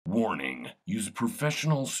Warning: use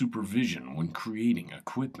professional supervision when creating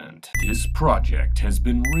equipment. This project has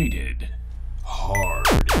been rated hard.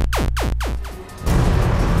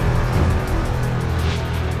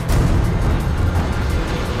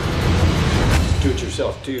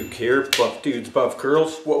 Do-it-yourself Duke here, Buff Dudes, Buff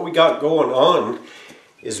Girls. What we got going on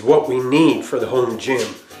is what we need for the home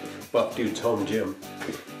gym, Buff Dudes home gym.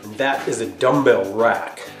 And that is a dumbbell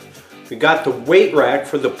rack. We got the weight rack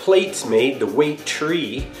for the plates made, the weight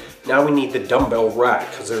tree. Now we need the dumbbell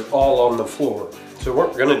rack because they're all on the floor. So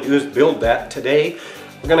what we're gonna do is build that today.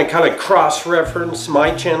 We're gonna kind of cross-reference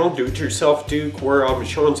my channel, Do-It-Yourself Duke, where I'm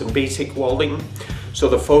showing some basic welding. So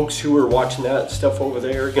the folks who are watching that stuff over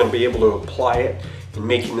there are gonna be able to apply it in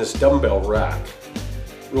making this dumbbell rack.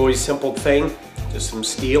 Really simple thing, just some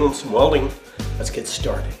steel and some welding. Let's get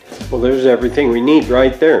started. Well, there's everything we need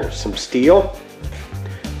right there. Some steel,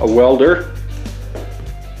 a welder,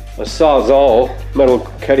 a sawzall, metal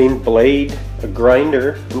cutting blade, a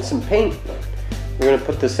grinder, and some paint. We're gonna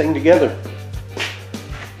put this thing together.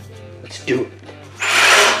 Let's do it.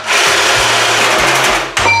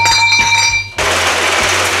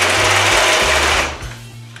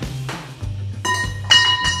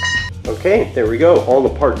 Okay, there we go. All the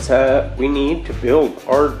parts that we need to build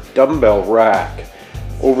our dumbbell rack.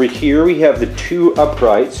 Over here we have the two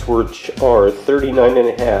uprights, which are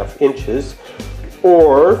 39.5 inches,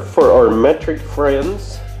 or for our metric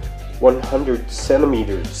friends, 100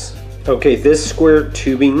 centimeters. Okay, this square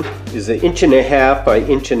tubing is 1.5 inches by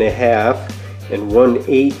 1.5 inches and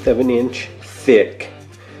 1/8 of an inch thick.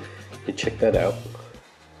 You check that out.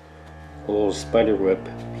 A little spider web.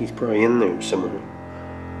 He's probably in there somewhere.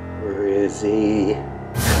 Where is he?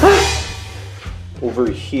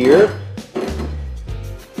 Over here,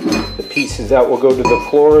 the pieces that will go to the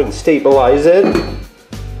floor and stabilize it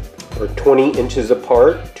are 20 inches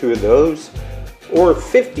apart, two of those, or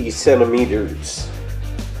 50 centimeters,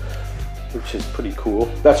 which is pretty cool.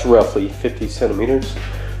 That's roughly 50 centimeters.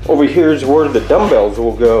 Over here is where the dumbbells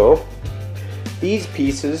will go. These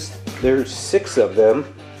pieces, there's 6 of them,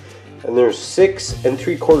 and they're 6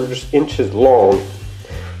 3/4 inches long,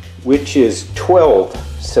 which is 12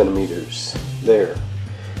 centimeters there.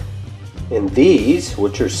 And these,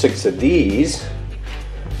 which are 6 of these,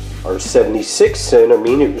 are 76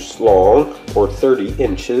 centimeters long, or 30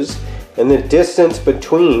 inches. And the distance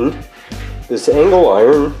between this angle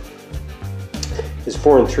iron is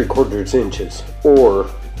 4 3/4 inches, or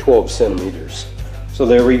 12 centimeters. So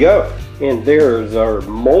there we go. And there's our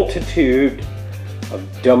multitude of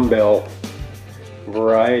dumbbell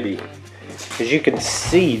variety. As you can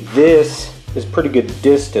see, this is pretty good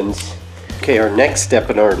distance. Okay, our next step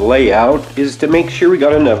in our layout is to make sure we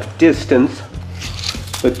got enough distance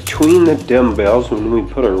between the dumbbells when we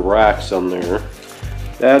put our racks on there.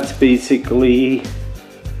 That's basically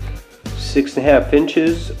 6.5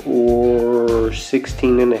 inches or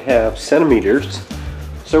 16.5 centimeters.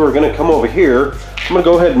 So we're gonna come over here. I'm gonna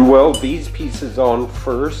go ahead and weld these pieces on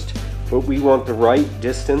first, but we want the right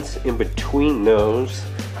distance in between those.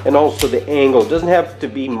 And also the angle. It doesn't have to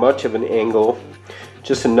be much of an angle,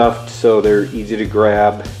 just enough so they're easy to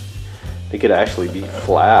grab. They could actually be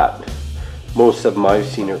flat. Most of them I've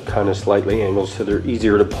seen are kind of slightly angled, so they're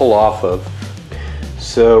easier to pull off of.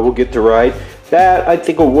 So we'll get the right. That I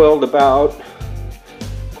think will weld about,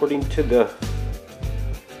 according to the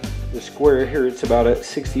square here, it's about at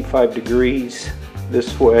 65 degrees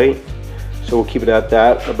this way. So we'll keep it at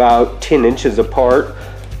that, about 10 inches apart.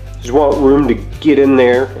 Just want room to get in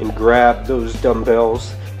there and grab those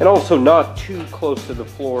dumbbells, and also not too close to the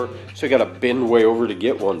floor, so you gotta bend way over to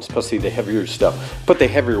get one, especially the heavier stuff. Put the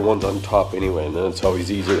heavier ones on top anyway, and then it's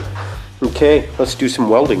always easier. Okay, let's do some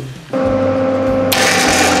welding.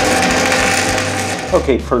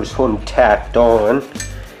 Okay, first one tacked on.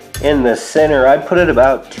 In the center, I put it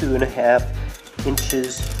about 2.5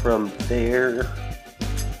 inches from there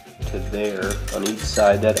to there on each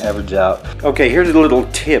side. That averages out. Okay, here's a little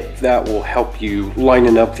tip that will help you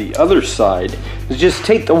lining up the other side. Is just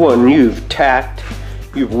take the one you've tacked,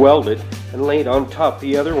 you've welded, and lay it on top of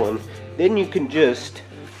the other one. Then you can just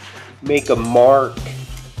make a mark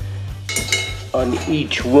on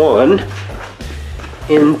each one,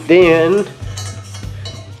 and then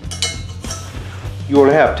you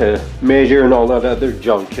won't have to measure and all that other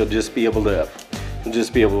junk. You'll just be able to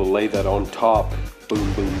lay that on top.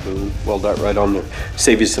 Boom, boom, boom. Weld that right on there.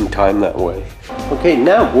 Save you some time that way. Okay,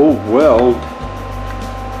 now we'll weld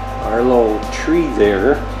our little tree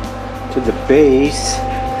there to the base,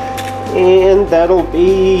 and that'll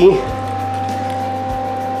be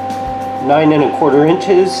 9 1/4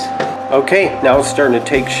 inches. Okay, now it's starting to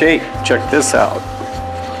take shape. Check this out.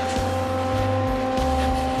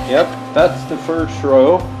 Yep, that's the first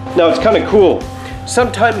row. Now it's kind of cool.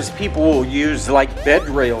 Sometimes people will use like bed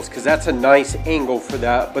rails because that's a nice angle for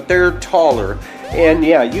that, but they're taller. And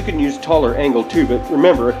yeah, you can use taller angle too, but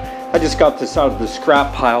remember, I just got this out of the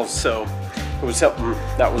scrap pile, so it was something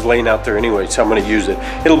that was laying out there anyway, so I'm going to use it.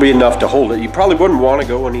 It'll be enough to hold it. You probably wouldn't want to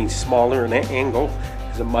go any smaller in an angle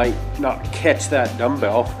because it might not catch that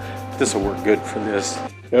dumbbell. This will work good for this.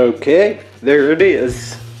 Okay, there it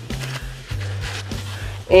is.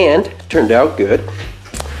 And it turned out good.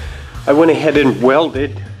 I went ahead and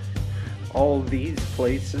welded all these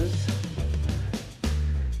places.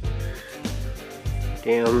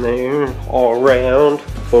 Down there, all around,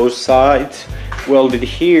 both sides. Welded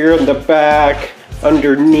here on the back,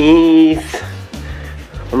 underneath,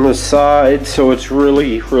 on the side, so it's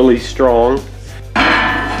really, really strong.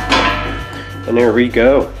 And there we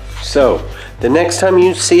go. So, the next time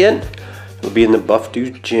you see it, it'll be in the Buff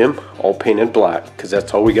Dude gym, all painted black, because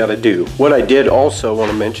that's all we got to do. What I did also want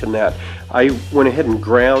to mention that I went ahead and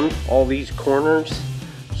ground all these corners,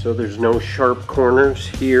 so there's no sharp corners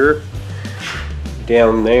here,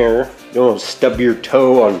 down there. You don't want to stub your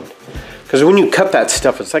toe on, because when you cut that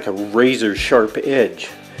stuff, it's like a razor sharp edge.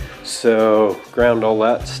 So ground all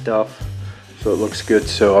that stuff so it looks good.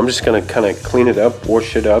 So I'm just going to kind of clean it up,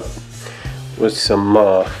 wash it up with some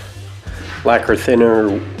lacquer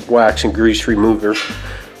thinner, wax and grease remover,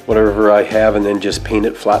 whatever I have, and then just paint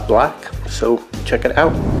it flat black. So check it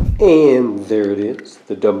out. And there it is,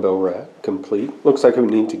 the dumbbell rack complete. Looks like we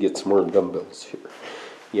need to get some more dumbbells here.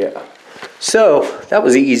 Yeah. So that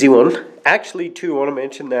was the easy one. Actually too, I want to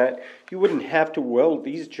mention that you wouldn't have to weld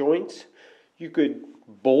these joints. You could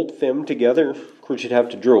bolt them together. Of course, you'd have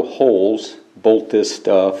to drill holes, bolt this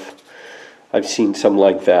stuff. I've seen some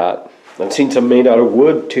like that. I've seen some made out of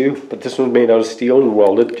wood too, but this one's made out of steel and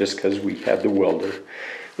welded just because we had the welder.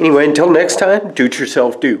 Anyway, until next time, do it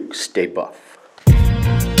yourself, Duke. Stay buff.